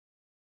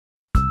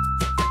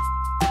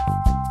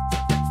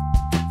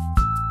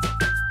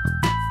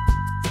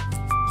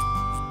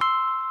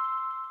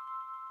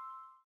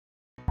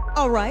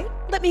All right,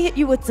 let me hit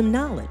you with some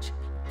knowledge.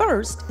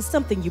 First is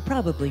something you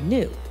probably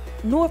knew.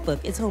 Norfolk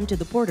is home to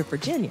the Port of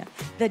Virginia,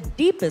 the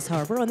deepest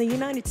harbor on the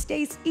United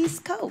States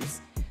East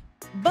Coast.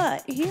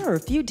 But here are a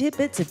few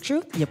tidbits of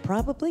truth you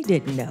probably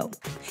didn't know.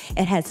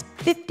 It has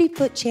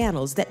 50-foot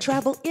channels that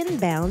travel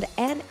inbound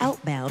and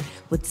outbound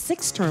with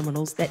 6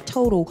 terminals that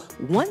total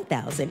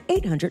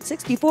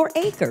 1,864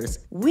 acres.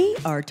 We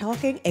are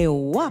talking a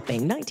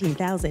whopping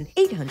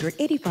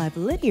 19,885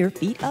 linear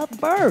feet of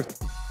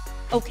berth.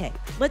 Okay,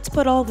 let's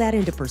put all that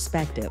into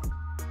perspective.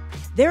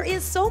 There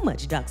is so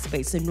much dock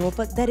space in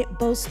Norfolk that it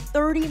boasts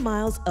 30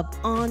 miles of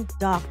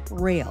on-dock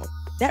rail.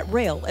 That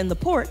rail and the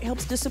port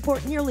helps to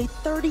support nearly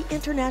 30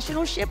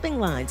 international shipping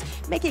lines,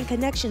 making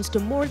connections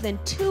to more than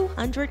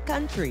 200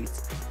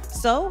 countries.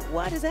 So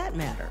why does that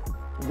matter?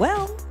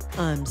 Well,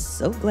 I'm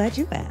so glad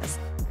you asked.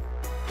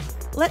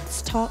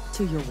 Let's talk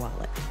to your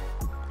wallet.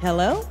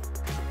 Hello?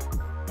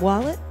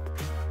 Wallet?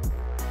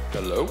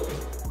 Hello?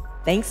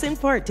 Thanks in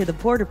part to the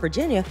Port of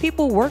Virginia,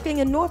 people working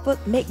in Norfolk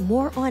make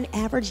more on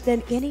average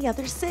than any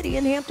other city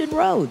in Hampton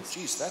Roads.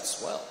 Geez, that's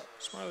swell.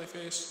 Smiley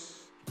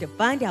face. To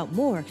find out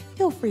more,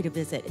 feel free to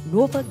visit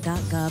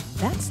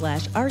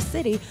norfolk.gov/our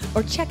city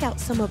or check out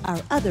some of our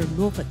other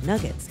Norfolk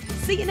nuggets.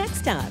 See you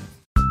next time.